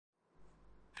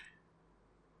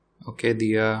Okay,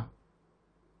 Dia,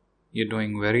 you're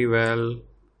doing very well.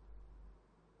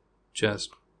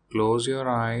 Just close your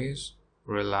eyes,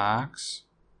 relax.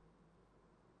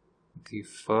 The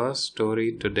first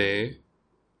story today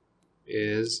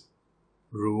is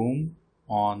Room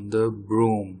on the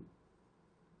Broom.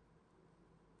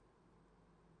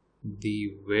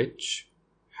 The witch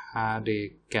had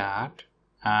a cat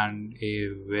and a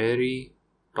very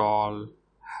tall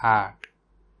hat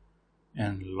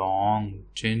and long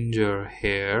ginger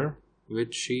hair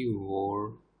which she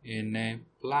wore in a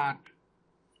plait.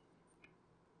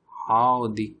 How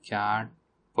the cat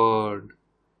purred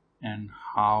and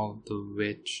how the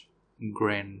witch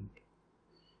grinned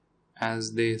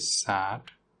as they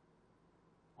sat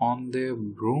on their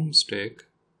broomstick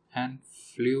and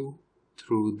flew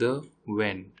through the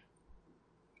wind.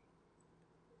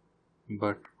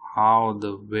 But how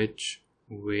the witch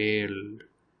wailed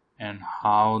and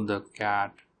how the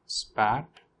cat spat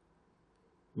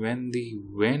when the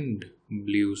wind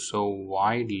blew so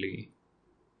wildly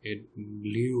it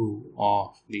blew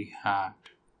off the hat.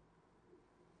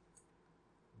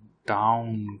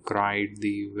 Down cried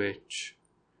the witch,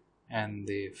 and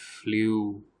they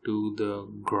flew to the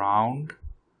ground.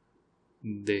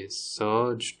 They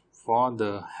searched for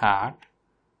the hat,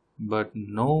 but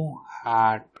no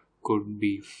hat could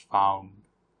be found.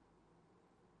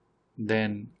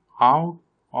 Then out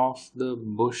of the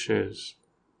bushes,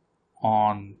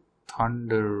 on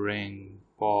thundering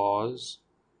paws,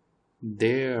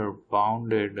 there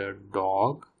bounded a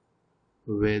dog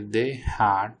with a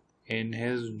hat in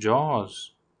his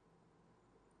jaws.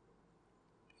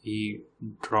 He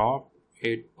dropped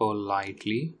it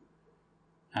politely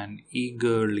and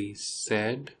eagerly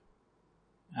said,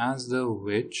 as the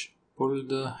witch pulled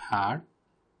the hat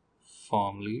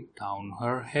firmly down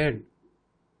her head,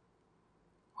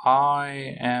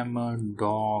 "I am a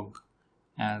dog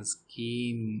as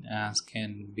keen as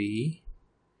can be.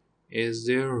 Is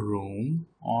there room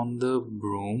on the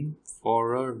broom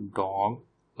for a dog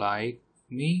like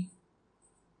me?"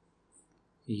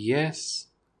 "Yes,"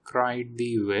 cried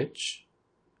the witch,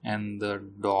 and the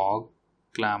dog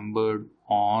clambered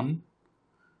on.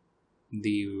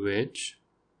 The witch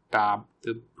tapped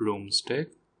the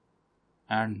broomstick,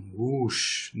 and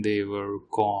whoosh, they were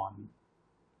gone.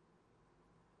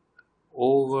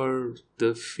 Over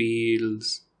the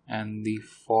fields and the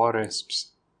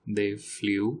forests they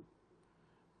flew.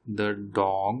 The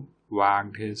dog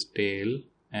wagged his tail,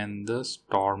 and the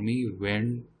stormy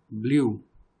wind blew.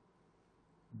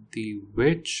 The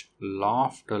witch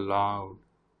laughed aloud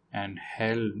and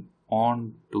held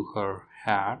on to her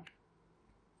hat,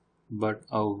 but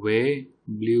away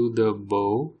blew the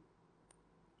bow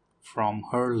from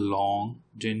her long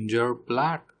ginger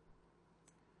plait.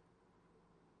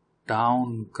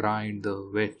 Down cried the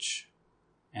witch,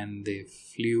 and they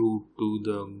flew to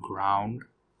the ground.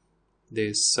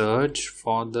 They searched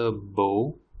for the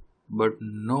bow, but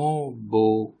no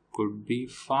bow could be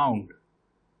found.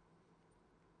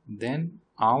 Then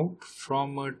out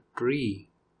from a tree,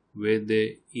 with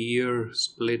a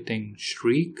ear-splitting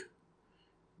shriek,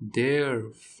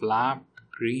 there flapped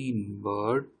Green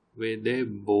Bird with a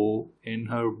bow in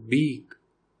her beak.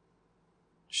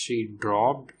 She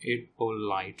dropped it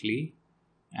politely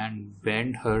and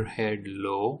bent her head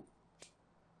low,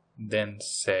 then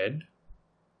said,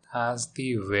 as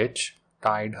the witch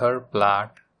tied her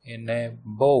plait in a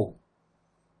bow,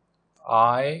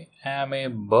 "I am a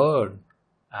bird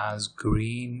as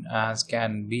green as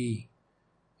can be.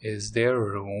 Is there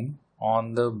room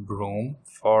on the broom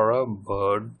for a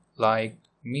bird like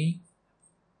me?"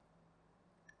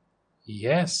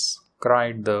 "Yes,"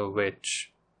 cried the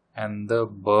witch, and the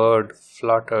bird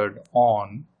fluttered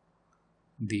on.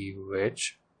 The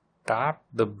witch tapped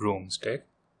the broomstick,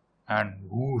 and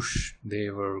whoosh, they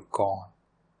were gone.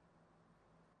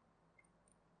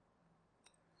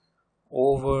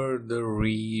 Over the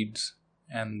reeds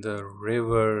and the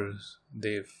rivers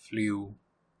they flew.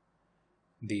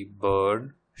 The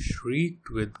bird shrieked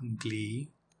with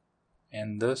glee,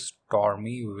 and the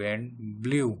stormy wind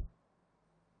blew.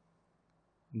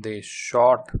 They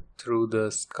shot through the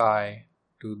sky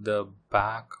to the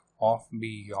back of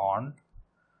beyond.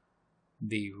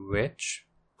 The witch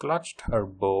clutched her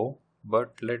bow,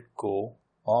 but let go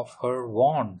of her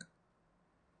wand.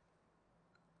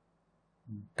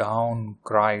 Down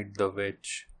cried the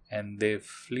witch, and they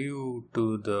flew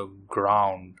to the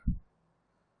ground.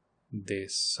 They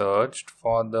searched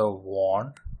for the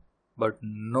wand, but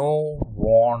no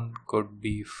wand could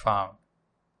be found.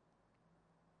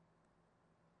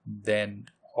 Then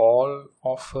all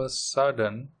of a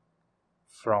sudden,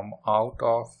 from out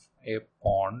of a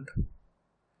pond,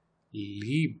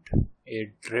 leaped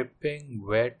a dripping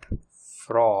wet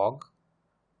frog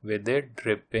with a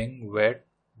dripping wet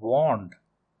wand.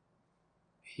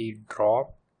 He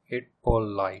dropped it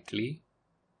politely,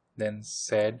 then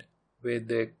said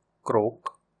with a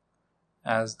croak,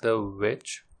 as the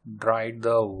witch dried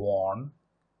the wand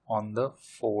on the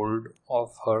fold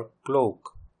of her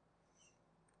cloak,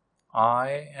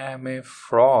 "I am a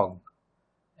frog,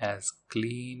 as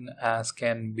clean as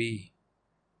can be.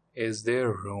 Is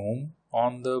there room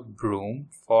on the broom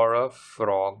for a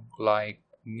frog like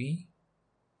me?"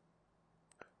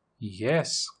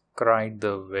 "Yes," cried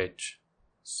the witch.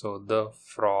 So the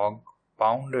frog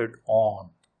pounded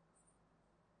on.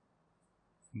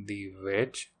 The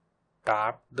witch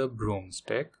tapped the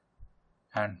broomstick,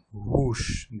 and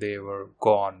whoosh, they were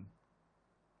gone.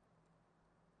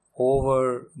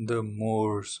 Over the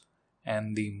moors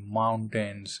and the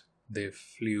mountains they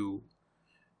flew.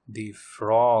 The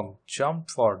frog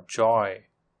jumped for joy,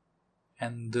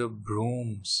 and the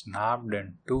broom snapped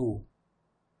in two.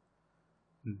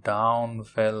 Down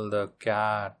fell the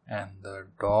cat and the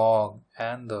dog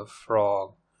and the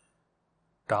frog.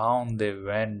 Down they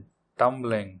went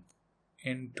tumbling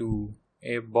into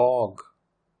a bog.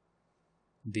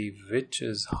 The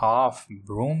witch's half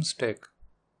broomstick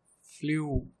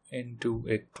flew into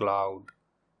a cloud,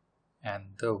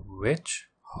 and the witch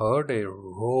heard a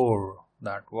roar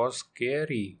that was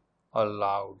scary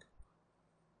aloud.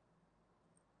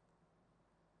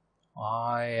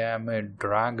 "I am a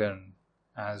dragon,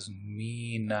 as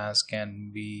mean as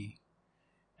can be,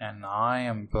 and I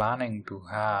am planning to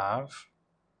have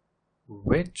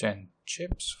witch and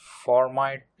chips for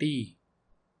my tea."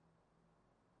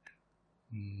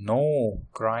 "No,"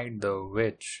 cried the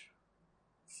witch,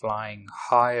 flying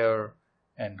higher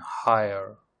and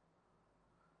higher.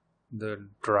 The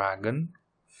dragon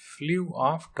flew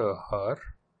after her,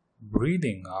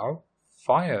 breathing out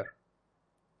fire.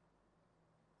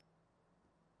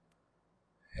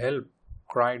 "Help!"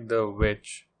 cried the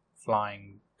witch,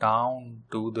 flying down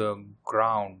to the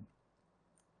ground.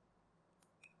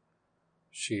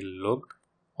 She looked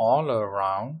all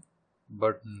around,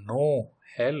 but no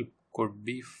help could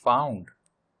be found.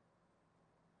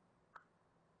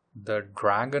 The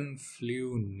dragon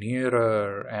flew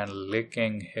nearer, and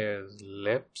licking his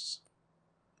lips,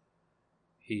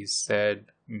 he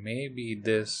said, "Maybe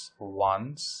this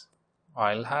once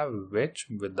I'll have witch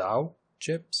without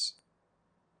chips."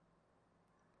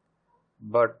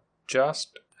 But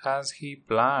just as he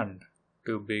planned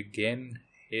to begin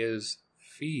his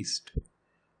feast,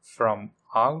 from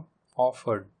out of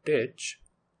a ditch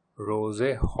rose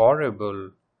a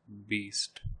horrible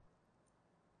beast.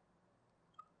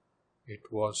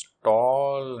 It was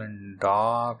tall and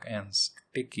dark and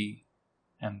sticky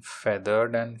and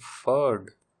feathered and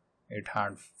furred. It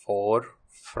had 4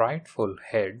 frightful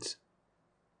heads.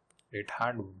 It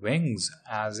had wings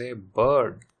as a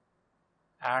bird,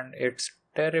 and its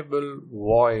terrible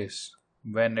voice,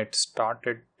 when it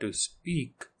started to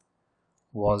speak,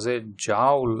 was a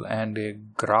jowl and a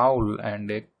growl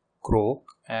and a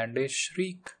croak and a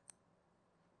shriek.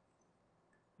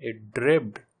 It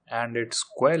dripped and it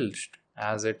squelched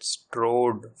as it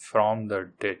strode from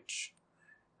the ditch,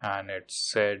 and it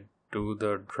said to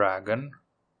the dragon,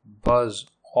 "Buzz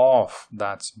off,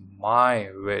 that's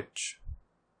my witch."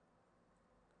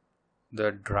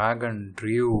 The dragon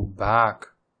drew back,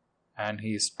 and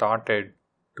he started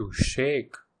to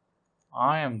shake.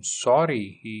 "I am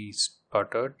sorry," he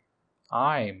sputtered.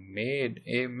 "I made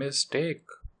a mistake.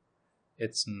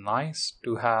 It's nice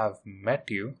to have met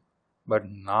you, but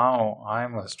now I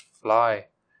must fly."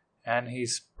 And he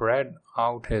spread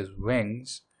out his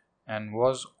wings and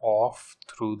was off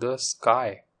through the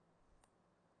sky.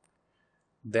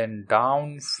 Then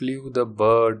down flew the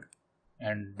bird,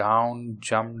 and down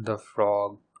jumped the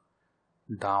frog.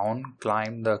 Down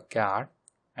climbed the cat,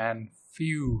 and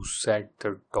 "Phew," said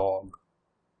the dog.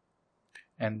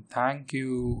 "And thank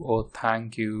you, oh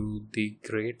thank you," the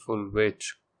grateful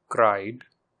witch cried.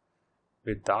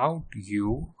 "Without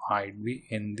you, I'd be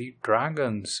in the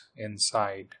dragon's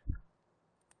inside."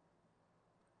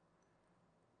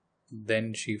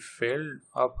 Then she filled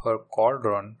up her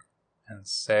cauldron and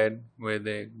said with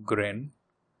a grin,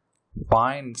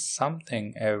 "Find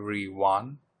something,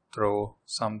 everyone, throw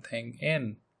something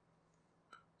in."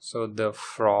 So the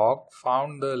frog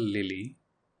found the lily,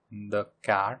 the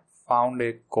cat found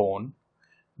a cone,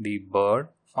 the bird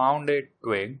found a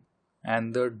twig,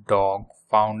 and the dog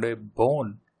found a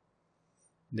bone.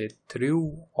 They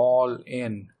threw all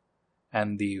in,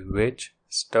 and the witch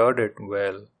stirred it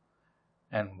well,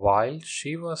 and while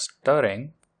she was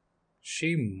stirring,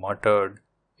 she muttered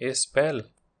a spell.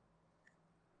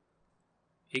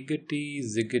 Iggity,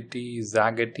 ziggity,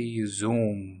 zaggity,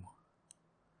 zoom.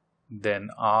 Then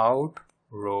out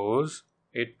rose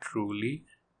a truly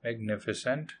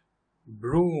magnificent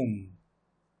broom,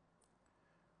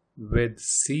 with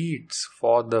seats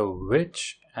for the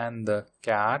witch and the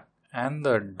cat and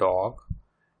the dog,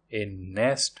 a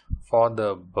nest for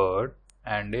the bird,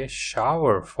 and a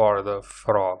shower for the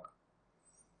frog.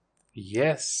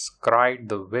 Yes, cried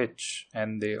the witch,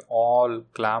 and they all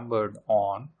clambered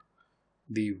on.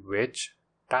 The witch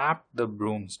tapped the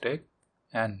broomstick,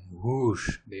 and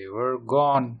whoosh, they were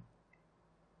gone.